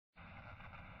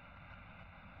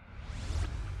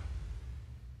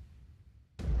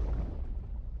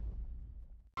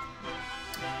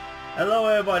Hello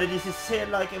everybody, this is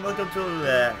Like and welcome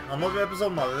to another episode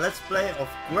of my Let's Play of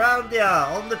Grandia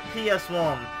on the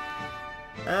PS1.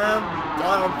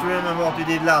 I don't remember what we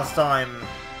did last time,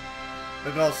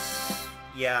 because,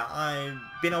 yeah, I've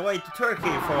been away to Turkey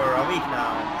for a week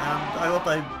now, and I got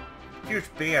a huge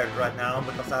beard right now,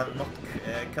 because I've not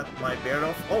cut my beard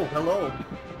off. Oh, hello!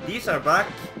 These are back.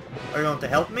 Are you going to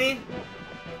help me?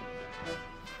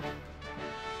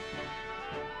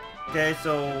 Okay,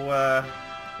 so,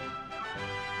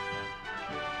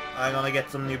 I'm gonna get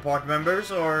some new party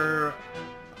members, or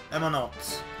am I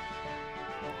not?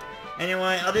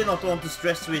 Anyway, I did not want to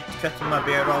stress with cutting my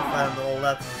beard off and all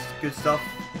that good stuff,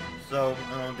 so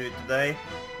I'm gonna do it today.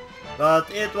 But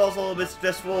it was a little bit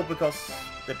stressful because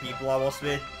the people I was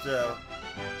with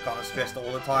kinda stressed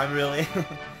all the time, really.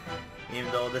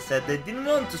 Even though they said they didn't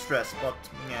want to stress, but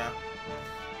yeah.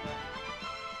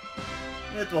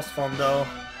 It was fun though.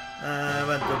 I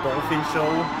went to a dolphin show,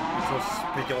 which was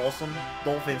pretty awesome.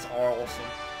 Dolphins are awesome.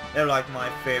 They're like my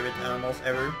favorite animals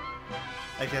ever.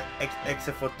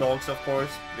 Except for dogs, of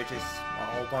course, which is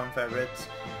my all-time favorite.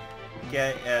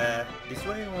 Okay, this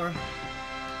way or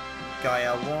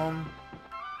Gaia 1?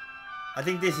 I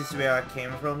think this is where I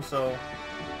came from, so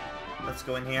let's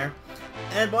go in here.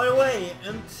 And by the way,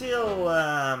 until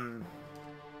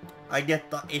I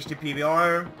get the HD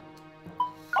PVR,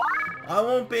 I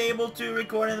won't be able to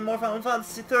record any more Final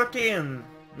Fantasy 13.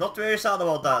 Not very sad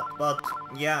about that, but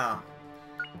yeah.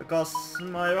 Because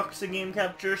my Roxy game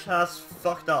captures has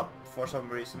fucked up for some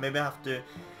reason. Maybe I have to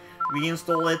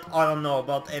reinstall it, I don't know.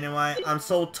 But anyway, I'm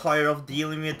so tired of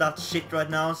dealing with that shit right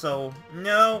now, so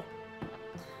no.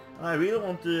 I really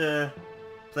want to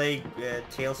play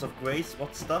Tales of Grace.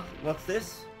 What's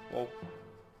this? Oh,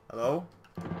 hello?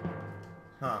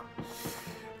 Huh.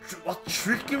 What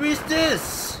trickery is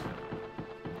this?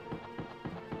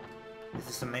 Is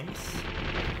this a maze?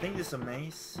 I think this is a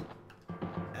maze.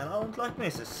 And I don't like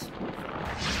mazes.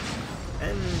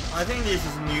 And I think this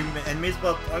is new enemies,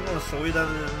 but I'm gonna show you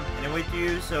them anyway to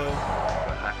you, so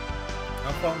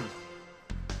have fun.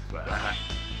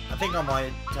 I think I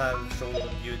might have shown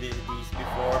you these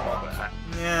before, but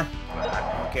yeah,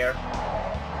 I don't care.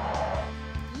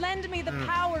 Lend me the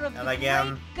power of and the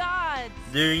again, great gods.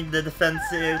 doing the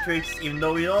defensive tricks, even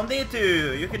though you don't need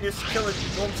to. You can just kill it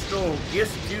one stroke. Yes,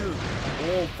 you.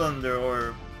 All thunder,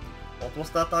 or what was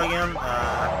that again?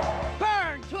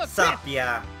 Burn to a Sap,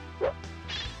 yeah.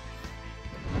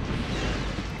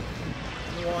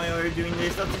 Why are you doing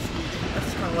this? That's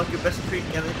kind of like your best trick,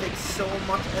 and it takes so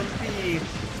much MP.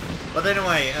 But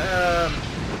anyway,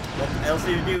 what else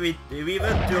did we do? We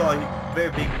went to a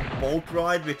very big boat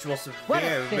ride, which was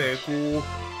very cool.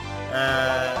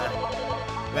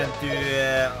 Went to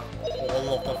a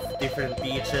lot of different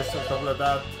beaches and stuff like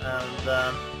that, and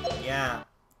yeah,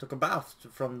 took a bath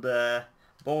from the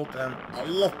boat, and a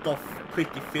lot of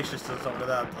pretty fishes and stuff like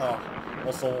that. Oh,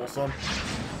 was so awesome.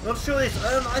 Not sure this,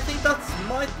 and I think that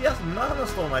might be a mana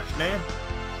stone actually.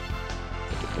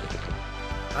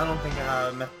 I don't think I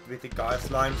have met with the guy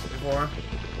slimes before.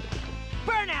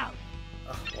 Burnout.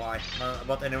 Why?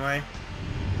 But anyway,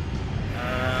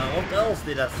 what else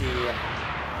did I see?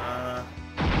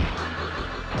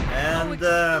 And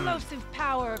explosive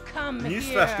power, come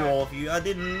newsflash to here. all of you: I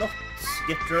did not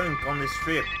get drunk on this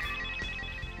trip.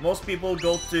 Most people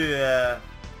go to the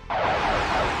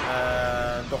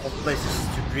hot places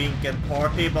to drink and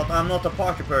party, but I'm not a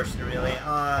party person really.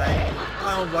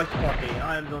 I don't like to party.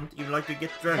 I don't even like to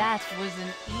get drunk. That was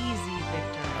an easy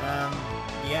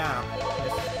victory. Yeah,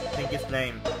 I think it's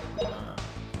lame.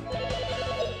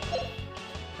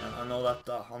 I know that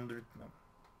 100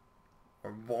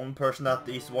 or one person that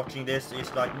is watching this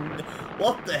is like,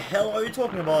 what the hell are you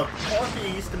talking about?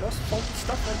 Partying is the most fun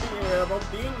stuff about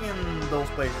being in those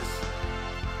places.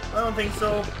 I don't think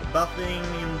so. Bathing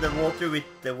in the water with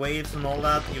the waves and all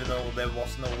that, even though there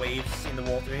was no waves in the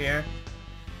water here.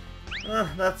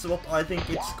 That's what I think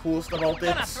is coolest about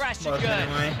it. But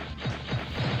anyway.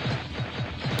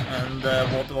 And the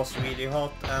water was really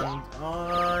hot, and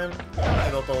I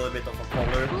got a little bit of a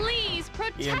color. Please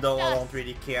protect even though I us. don't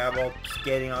really care about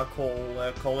getting a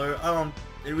cool color. I don't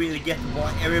really get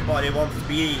why everybody wants to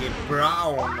be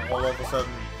brown all of a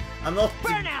sudden. I'm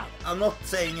not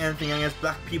saying anything against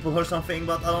black people or something,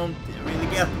 but I don't really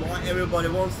get why everybody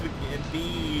wants to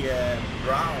be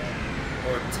brown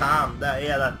or tan.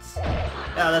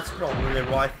 That's probably the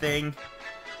right thing.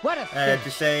 What a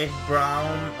To say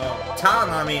brown,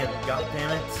 tan, I mean, god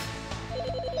damn it.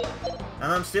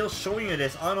 And I'm still showing you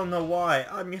this, I don't know why,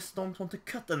 I just don't want to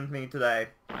cut anything today.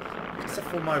 Except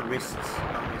for my wrists,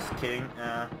 I'm just kidding,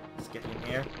 let's get in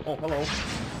here. Oh, hello.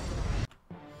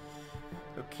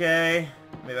 Okay,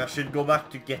 maybe I should go back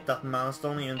to get that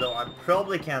milestone, even though I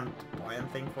probably can't buy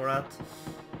anything for that.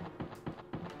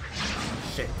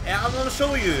 Shit. Yeah, I'm gonna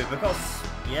show you, because,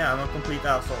 yeah, I'm a complete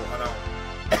asshole, I know.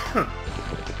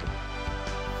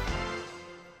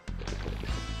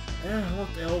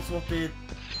 What else? What did...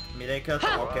 Midday cut?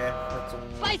 Okay, that's all.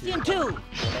 Fight him too!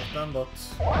 One of them, but...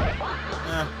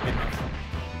 good enough.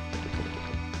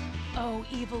 Oh,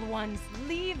 evil ones,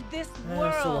 leave this So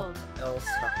world! what else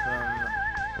happened?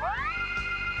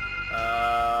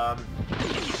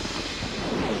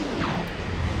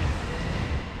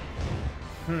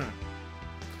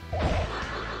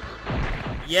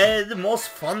 Yeah, the most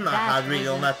fun I had really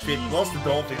on that trip was the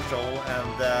dolphin show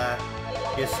and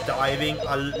just diving.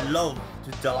 I love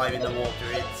to dive in the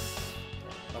water. It's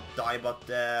not dive, but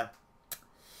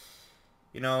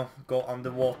you know, go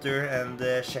underwater and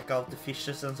check out the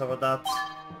fishes and stuff like that.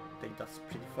 I think that's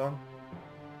pretty fun.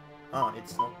 Ah,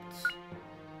 it's not.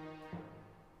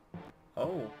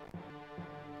 Oh.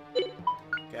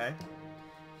 Okay.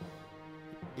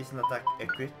 Isn't that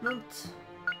equipment?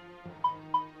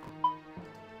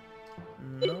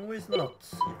 No, it's not.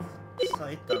 It's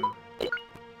item.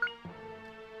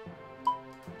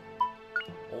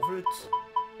 Over it.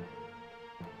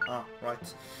 Ah,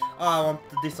 right. Ah, I want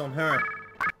this on her.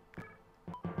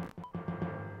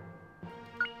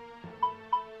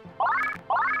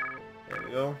 There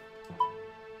we go.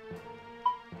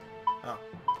 Ah.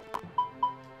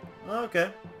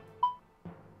 Okay.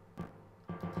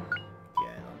 Okay,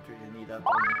 I don't really need that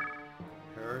on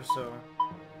her, so...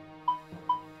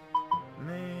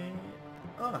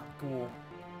 Ah, cool.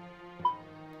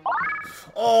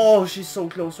 Oh, she's so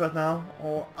close right now.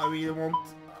 Oh, I really want...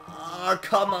 Ah,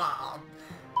 come on!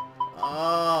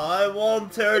 Ah, I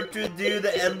want her to do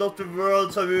the end of the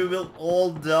world so we will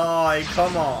all die.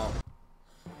 Come on.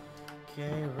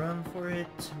 Okay, run for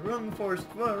it. Run, Forrest,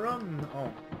 run!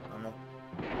 Oh, I'm not...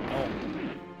 Oh.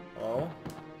 Oh.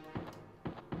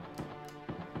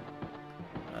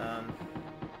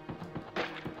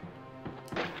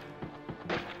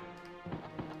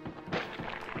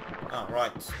 Ah,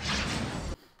 right.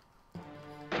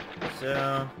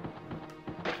 So...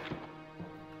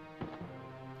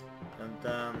 And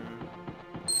then...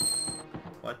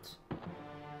 What?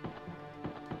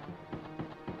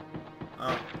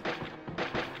 Oh.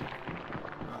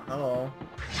 Hello.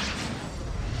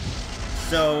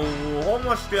 So, how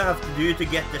much do I have to do to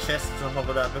get the chests on top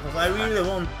of that? Because I really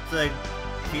want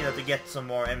Fina to get some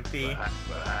more MP.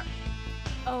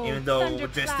 Oh, Even though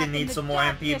thunderclap Justin in needs the some more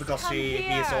MP darkness, because come he's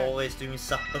here. always doing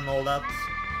SAP and all that.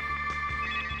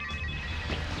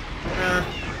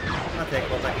 I'll take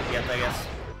what I can get, I guess.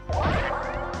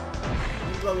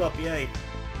 Blow up, yay.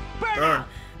 Burn!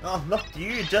 Oh, not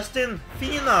you, Justin!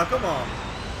 Fina, come on!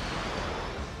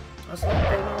 That's not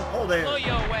going on. Oh, there. Blow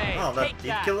your way. Oh, that Take did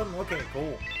that. kill him? Okay,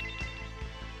 cool.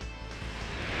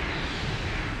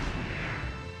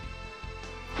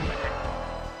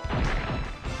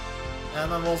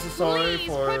 And I'm also sorry Please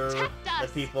for protect the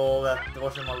us. people that are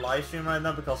watching my live stream right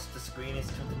now because the screen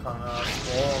is kind of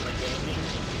small on the gaming.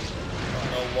 I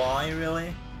don't know why,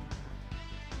 really.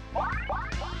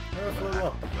 Never flew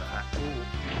up. Ooh.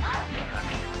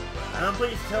 And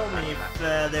please tell me if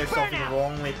there's something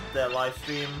wrong with the live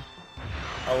stream.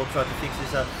 I will try to fix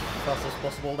this as fast as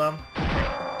possible then.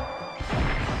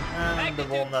 And the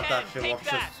one that actually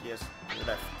watches, yes,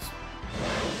 left.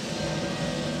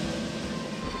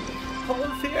 How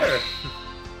unfair!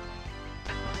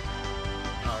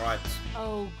 Alright.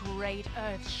 Oh, great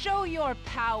Earth, show your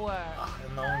power!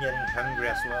 And now I'm getting hungry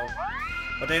as well.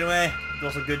 But anyway, it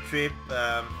was a good trip.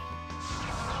 I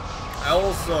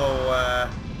also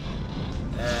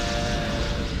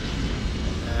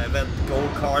went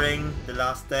go-karting the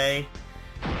last day.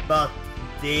 But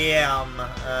damn,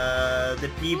 the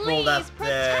people Please that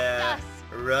protect us.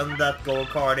 run that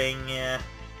go-karting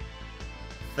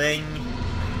thing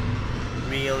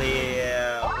really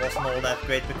wasn't all that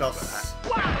great because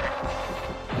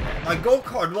my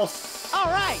go-kart was...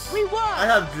 Alright, we won! I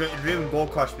have driven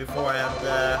go-karts before and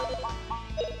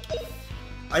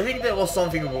I think there was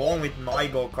something wrong with my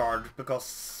go-kart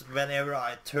because whenever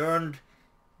I turned,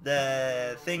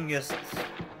 the thing just,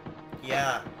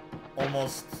 yeah,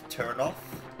 almost turned off.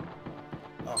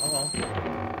 Oh, hello.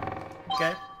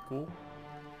 Okay, cool.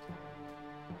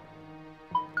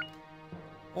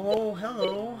 Oh,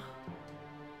 hello.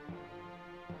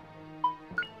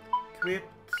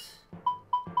 Equipped.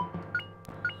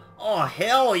 Oh,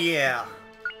 hell yeah!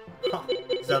 Huh.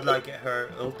 Is that like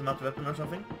her ultimate weapon or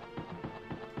something?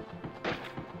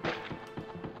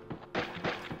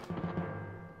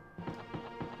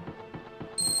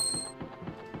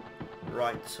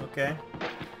 Right, okay.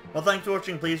 Well, thanks for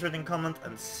watching, please rate and comment,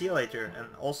 and see you later. And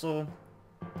also,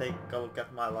 take a look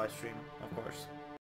at my live stream, of course.